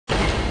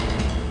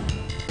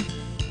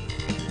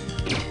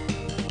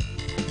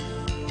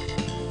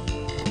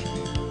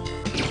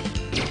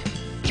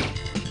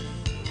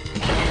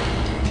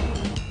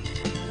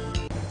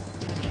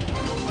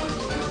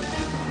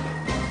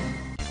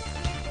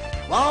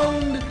ラウ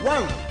ンド1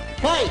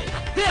ファイト。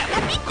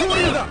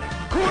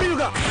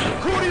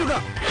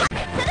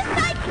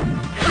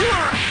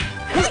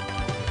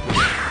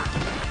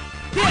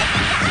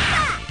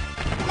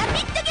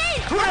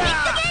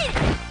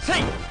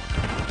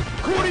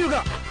交流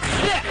が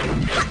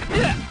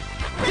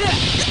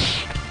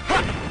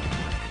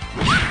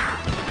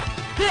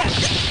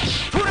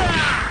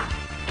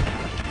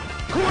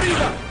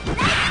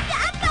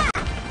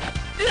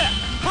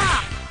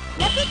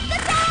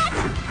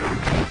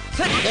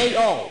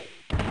KO.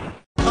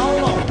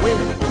 Paolo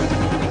wins.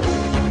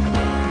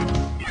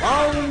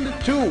 Round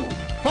 2,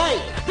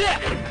 fight.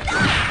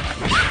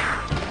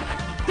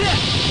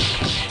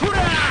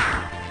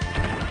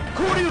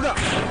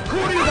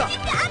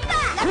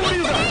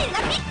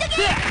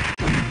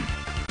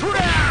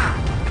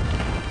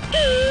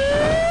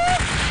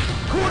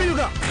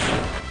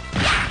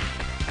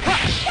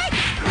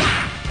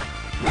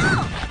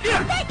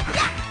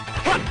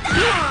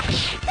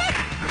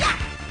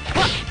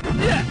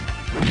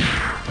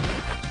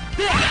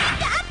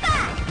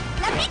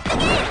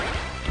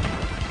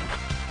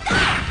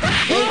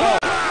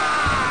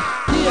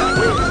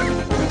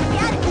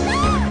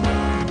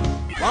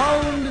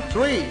 Round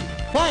 3,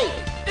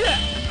 fight!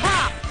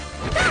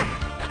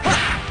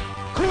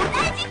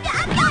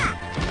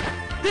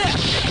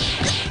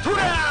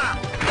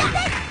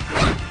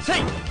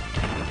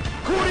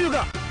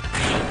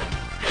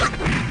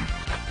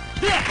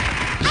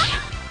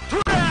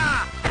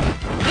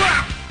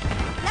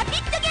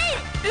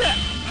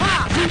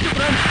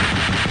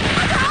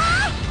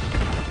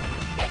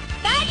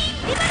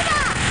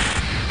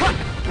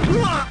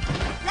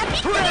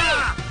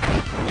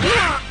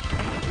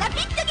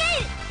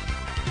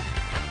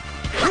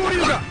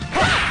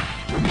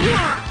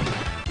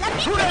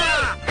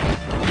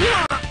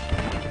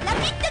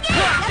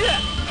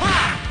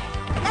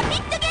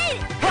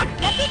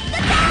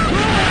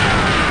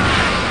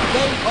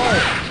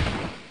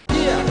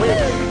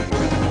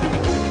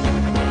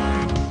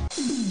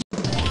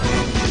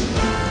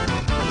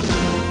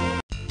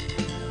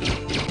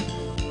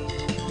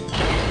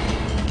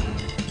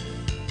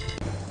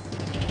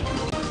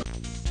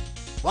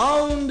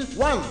 Round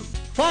 1,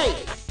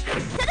 fight!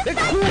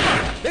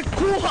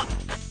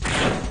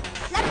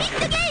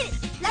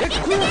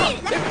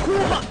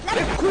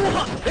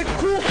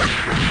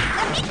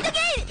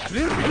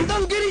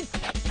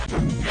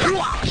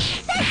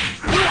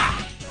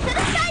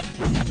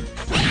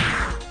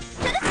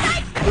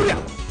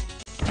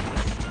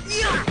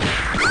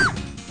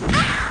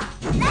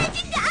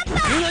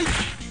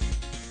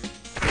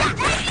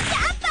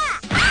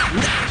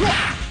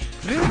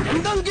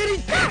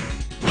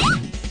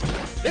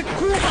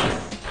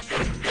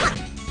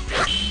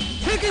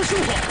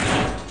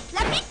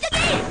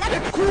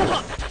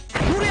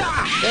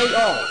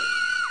 KO.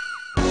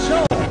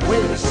 Show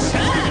wins.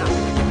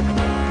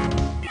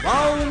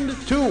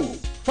 Round 2,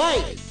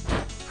 fight.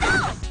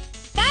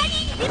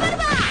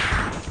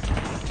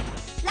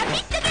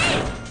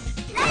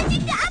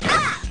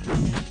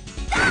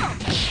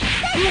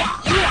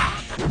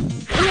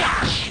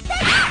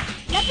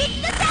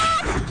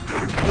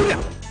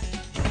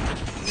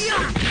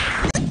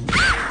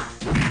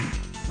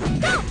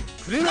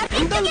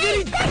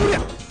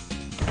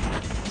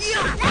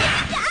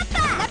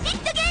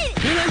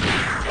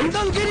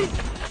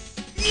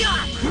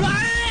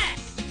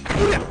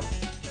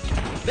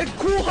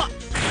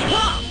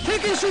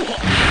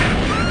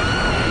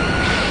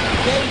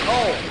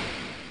 KO.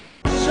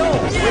 Show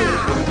wins.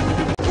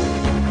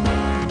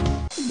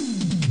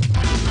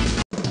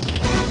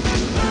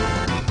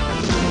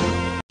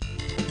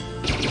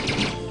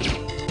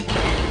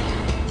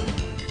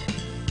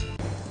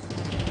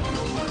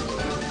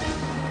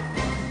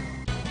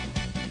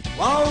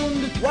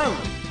 Round 1,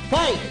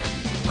 fight!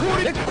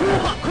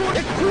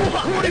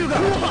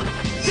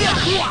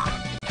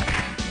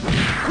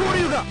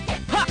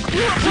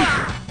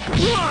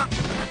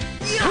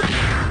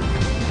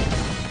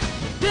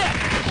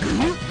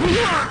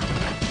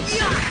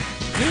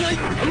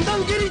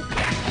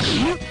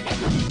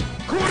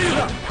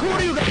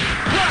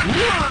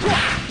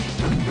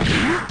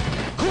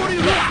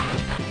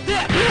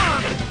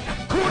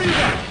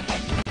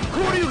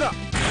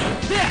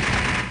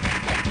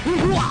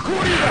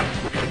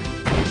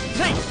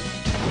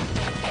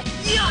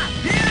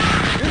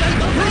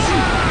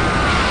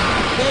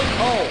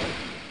 KO.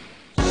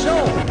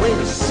 Show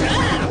wins.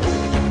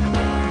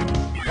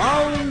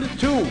 Round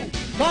 2,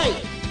 fight!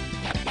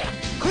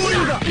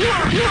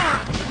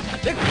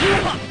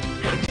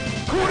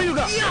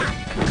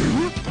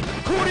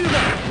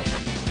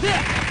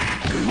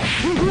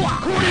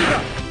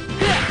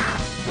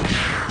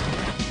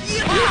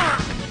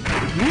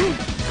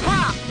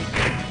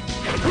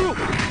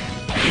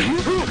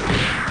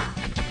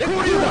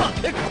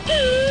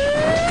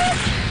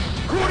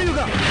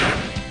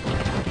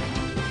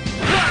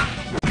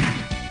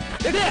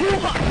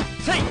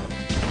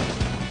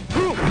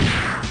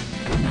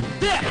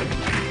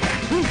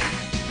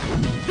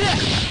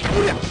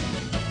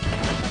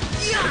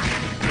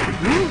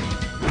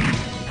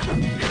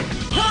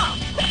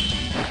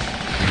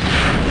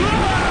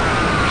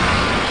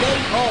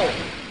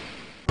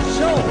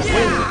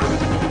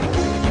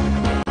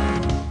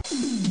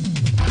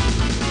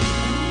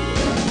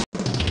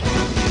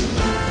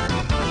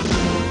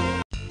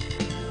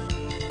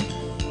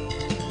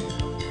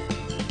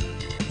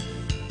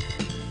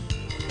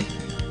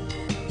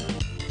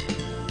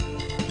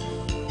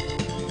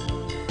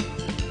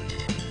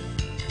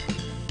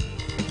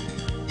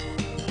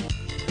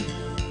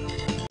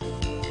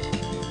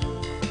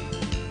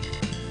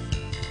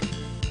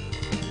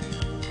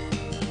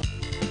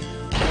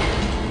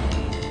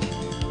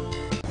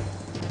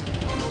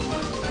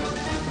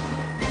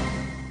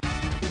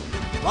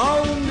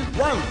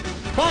 ワンフ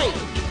ァイト。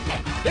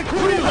交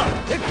流が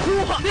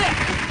後半で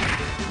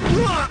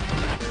うわ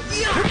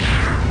いや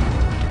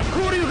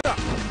交流がは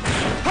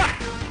っ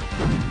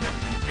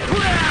こ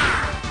れ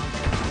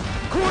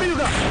交流が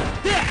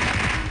で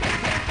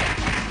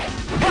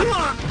うわ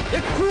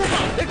後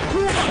半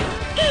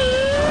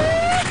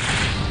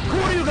交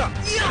流が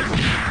いやう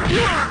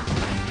わ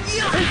い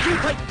や選球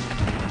隊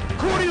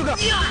交流がい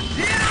や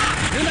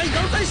出ない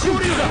団体交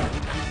流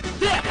が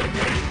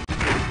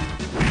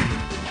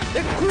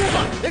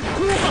で後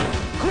半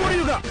交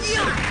流がい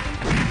やは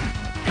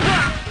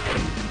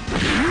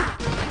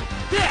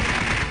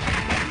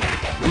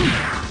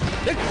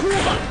で後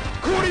半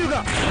交流が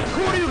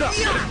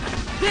いや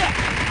で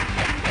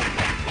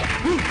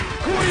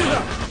交流が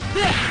で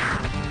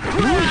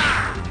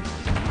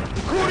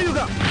交流が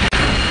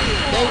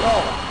Game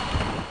over.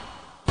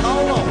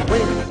 Paolo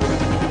win.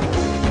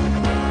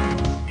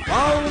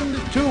 Round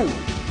 2.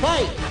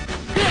 Fight.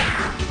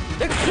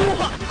 で後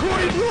半交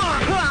流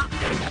が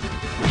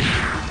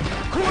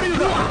交流が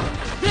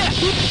で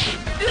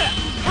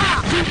は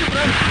新宿ラ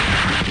ン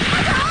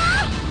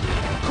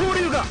交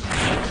流が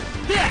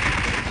で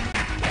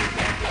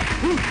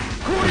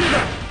交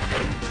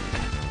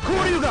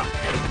流が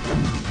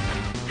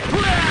ほ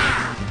ら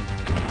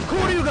交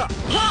流がは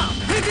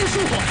平均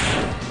勝負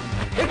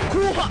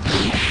後半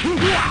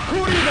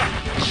交流が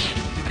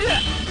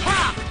は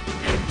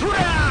ほら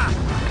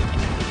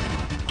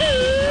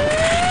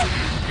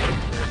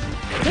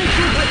選球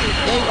会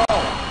ゲームオ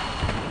ー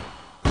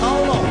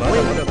Paolo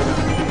win.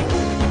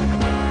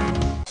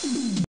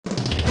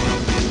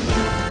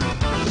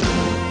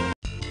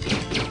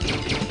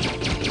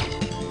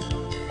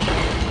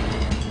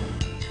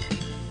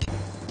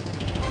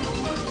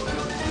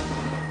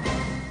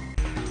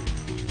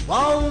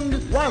 Round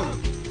 1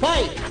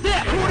 Fight. で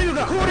交流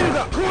が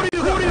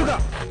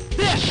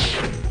で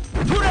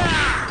ほら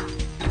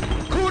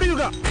交流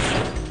が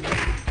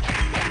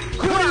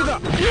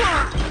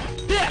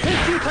で選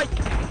球会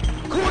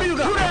交流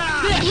がでは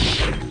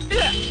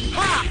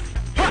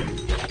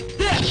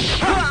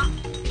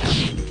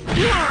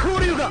では交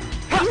流が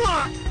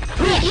は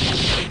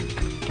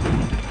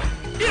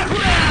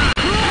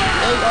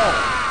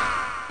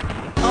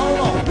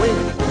Paolo win.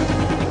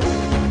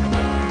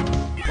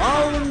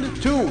 Round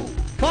 2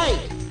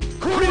 Fight.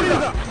 交流が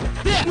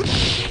では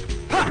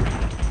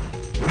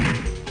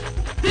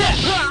で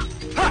は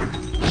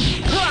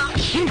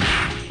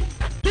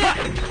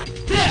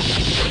で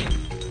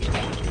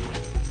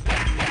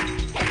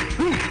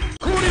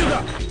交流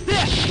がで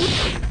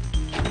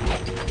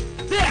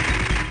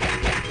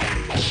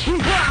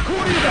交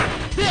流が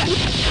で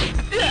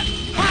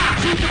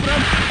新宿ラン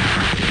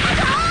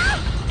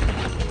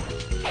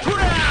ほ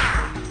ら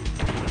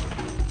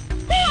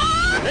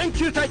連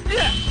球隊で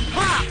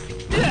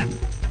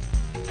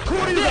交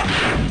流が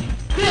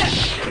で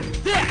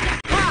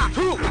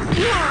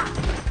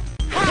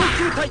連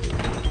球隊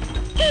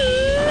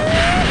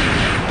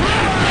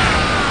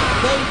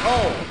Game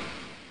over.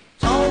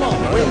 Paolo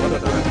win.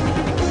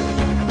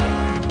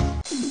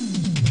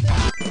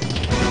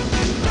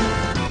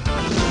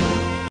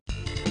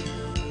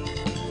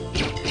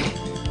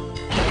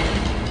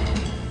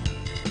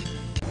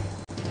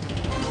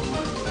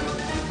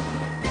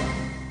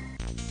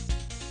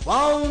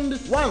 Round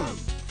 1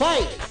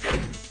 Fight.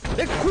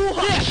 で後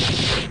半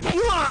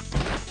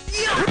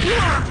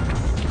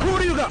交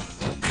流が交流が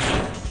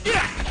で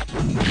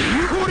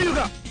交流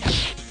が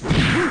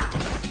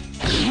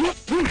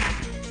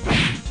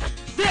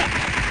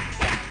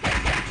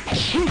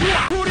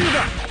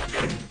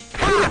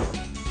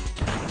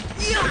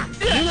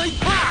出ない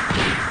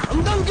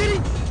三段蹴り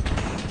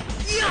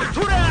そ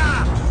れでは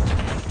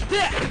出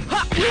な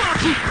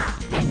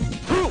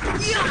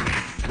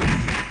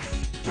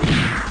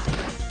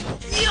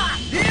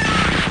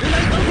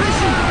い団体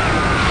心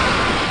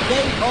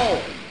Game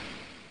over.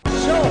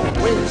 Show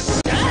wins.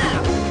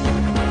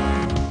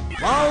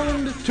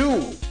 Round 2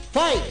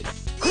 Fight.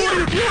 交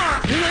流出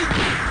ない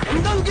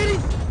三段蹴り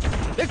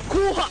で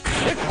後半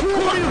交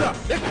流が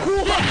交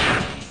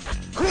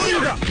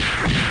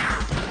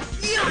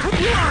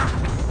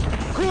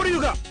流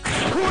が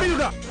交流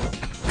が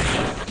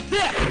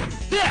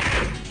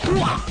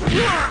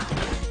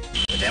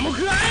でも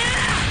食らえ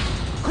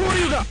交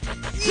流が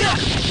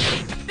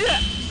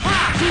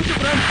新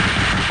宿ラン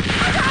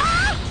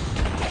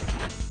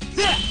で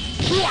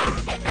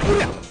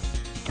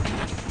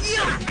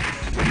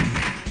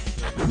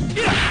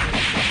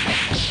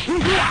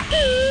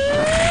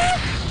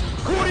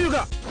交流が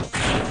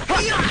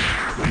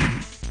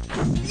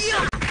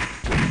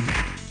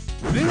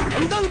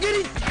三段蹴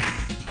り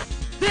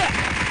で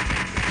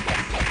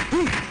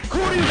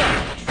交流が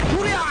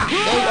こりゃ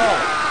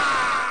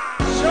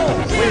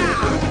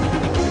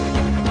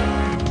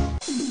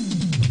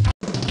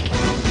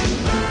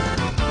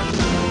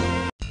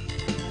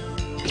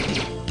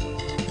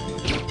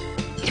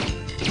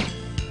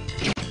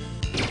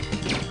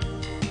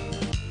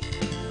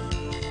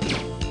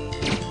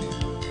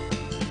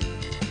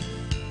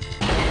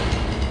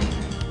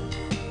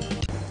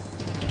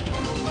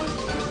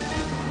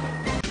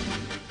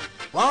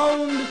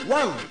Round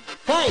 1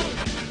 fight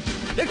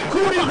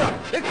交流が後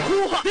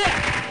半で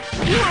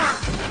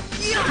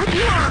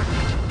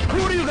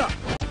交流が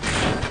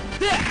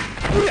でう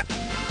りゃ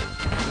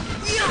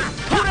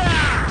ほら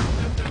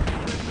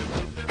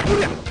う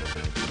りゃ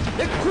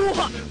後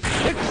半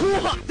で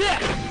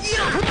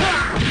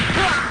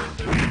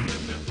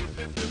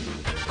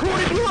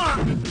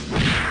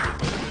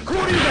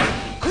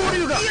交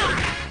流が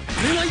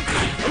願い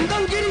三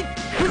段蹴り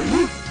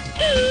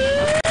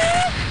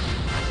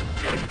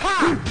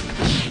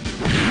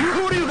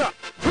交流が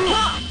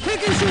経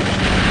験しよう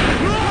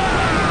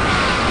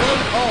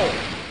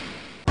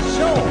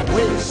Show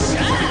with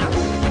Sam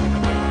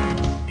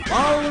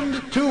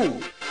Round 2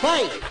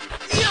 Fight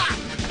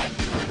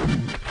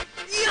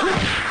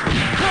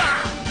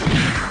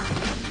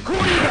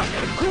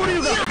交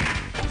流が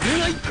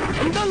願い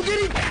三段蹴り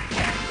で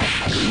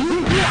う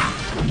り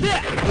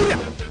ゃ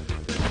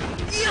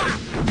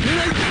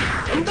願い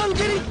三段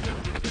蹴り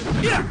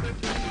いや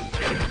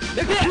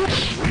で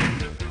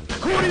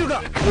交流が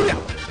うりゃ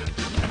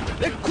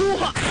後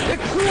半い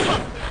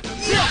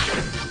や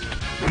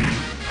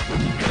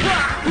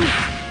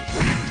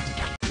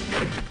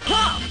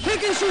経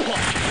験勝負後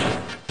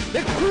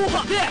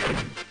半で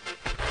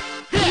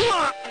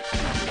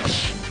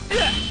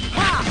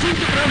シン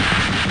トプラン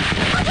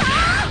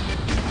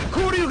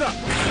交流が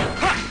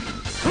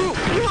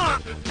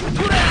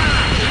トラー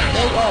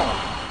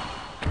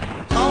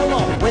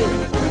win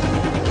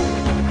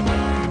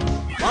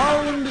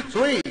Round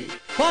 3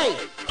 Fight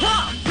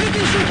経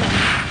験勝負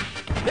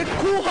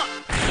後半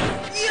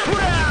ト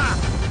ラー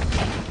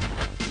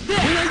で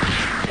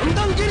三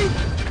段蹴り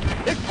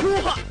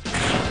後半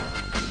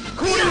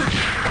交流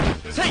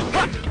せいい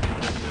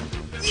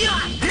や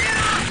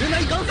出な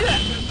い顔するシ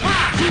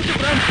ント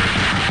プラン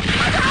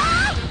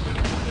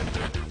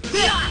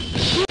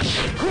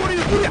交流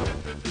うりゃい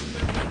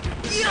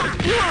や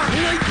出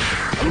ない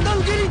三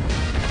段蹴り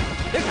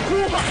後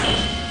半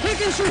経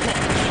験勝負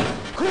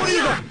交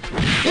流が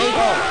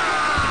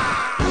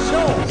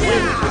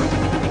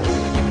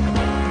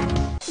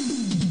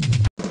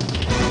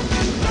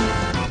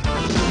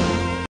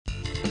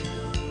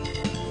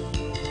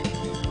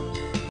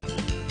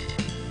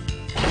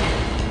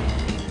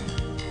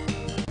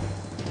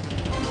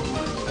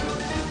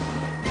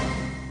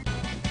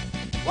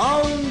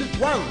Round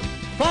 1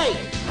 Fight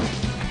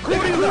交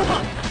流が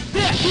で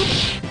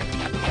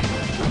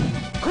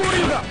交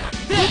流が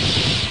で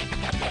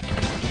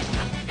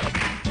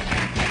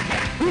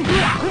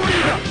交流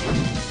が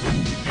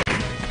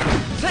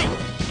せい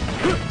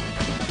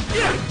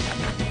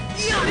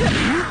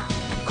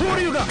交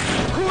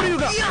流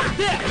が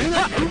で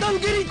三段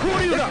蹴り交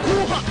流が後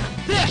半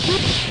でシン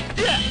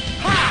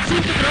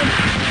トプラン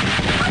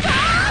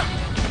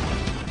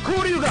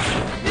交流がう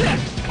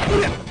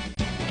りゃ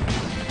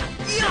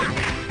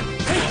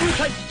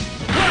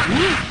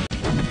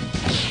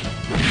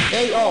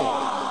KO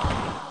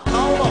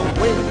Power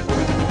win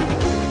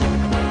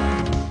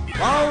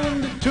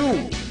Round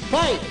 2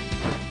 Fight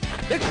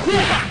後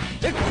半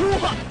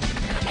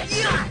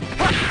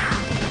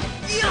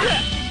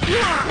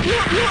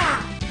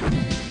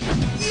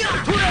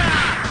トラ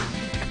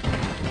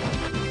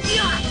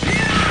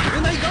ー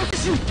うない顔し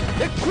後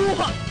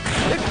半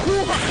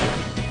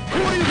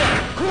交流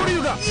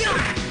が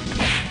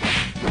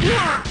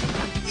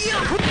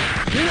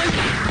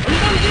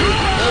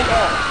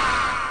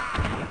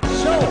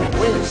Show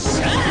with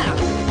Sam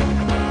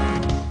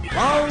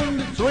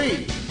Round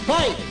 3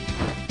 Fight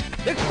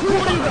交流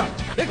が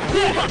後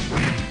半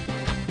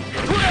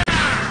トラー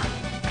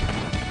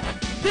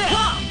で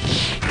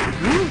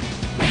う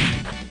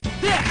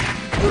りゃ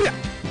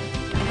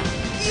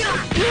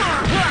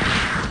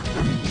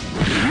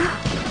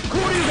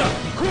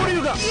交流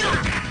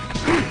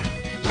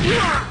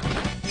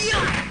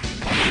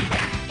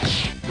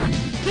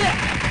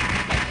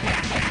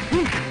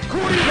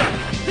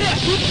が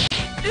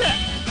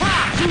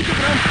シントプ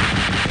ラン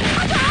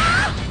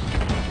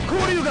交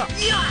流が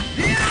出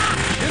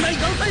ない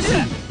顔対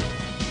戦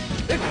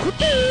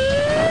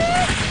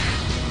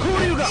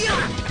交流が出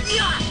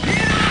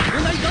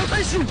ない顔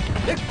対戦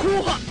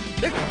後半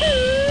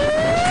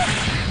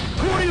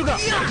交流が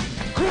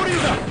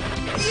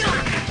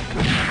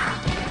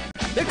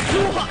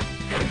後半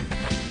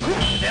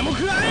でも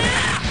食わね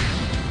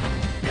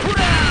えほ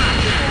ら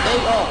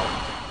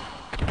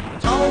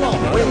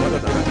俺まだ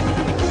だ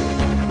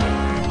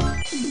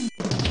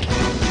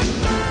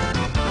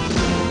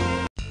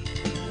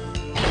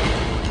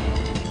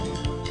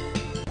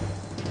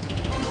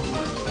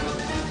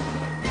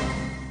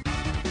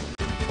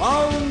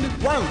Round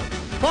 1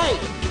 Fight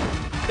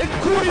交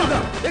流が後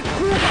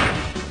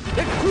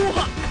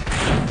半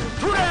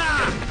トラ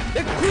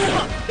ー後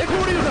半交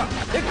流が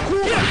後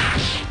半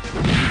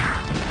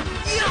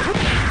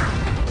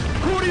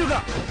交流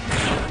が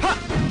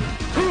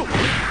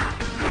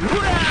ト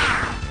ラー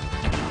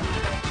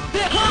で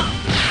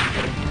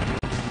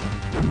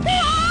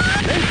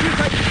練習会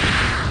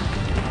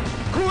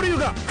交流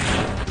が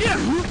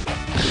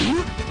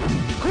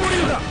交流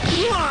が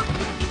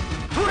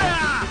トラー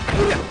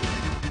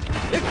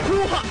後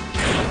半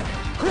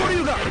交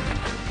流が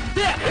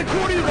で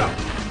交流が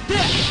で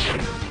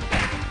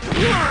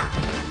うわ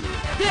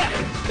で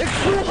後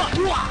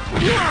半うわ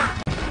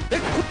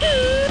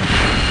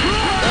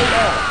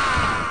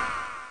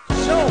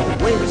Show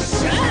wins.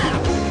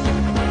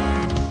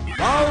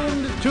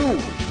 Round 2.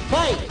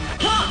 Fight.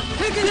 Ha!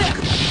 Take it. Yeah.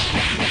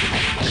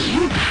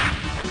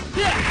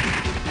 Yeah.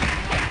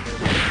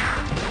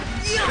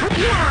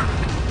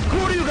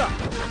 交流が。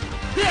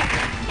Yeah.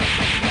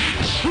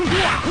 交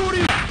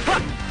流が。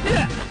は。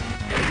Yeah.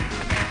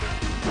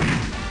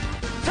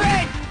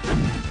 Take.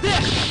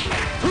 Yeah.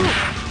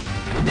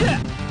 Yeah.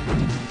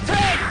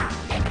 Take.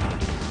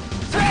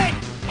 Take.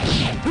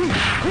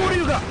 交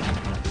流が。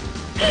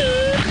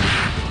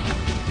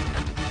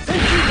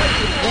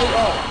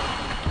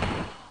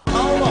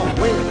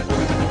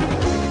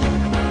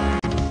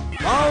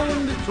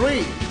Round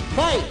 3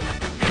 Fight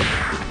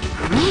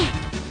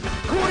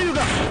交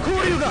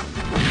流がは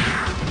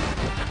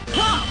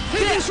っ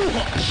天然商法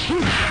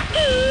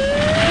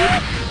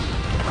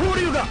交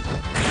流がは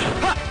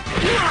っ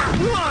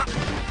うわ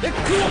ク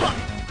オバはっ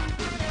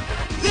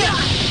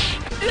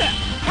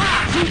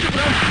新曲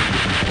ラン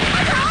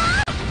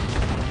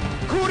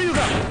交流が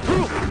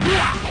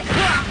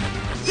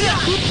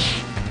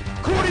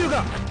交流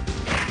が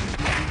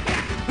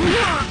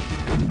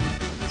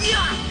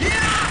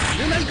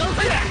ルナイガン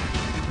サイ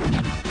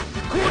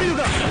交流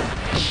が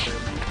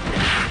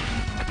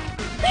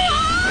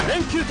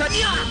連休隊ル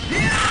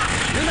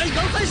ナイ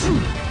ガンサイシュ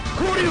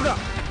交流が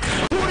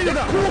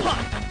後半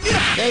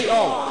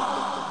KO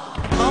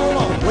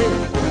Paolo win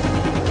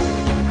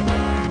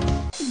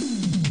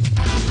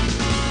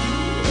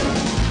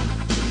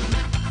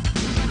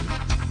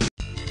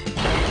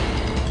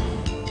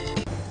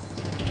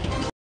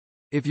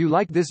If you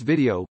like this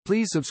video,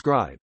 please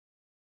subscribe.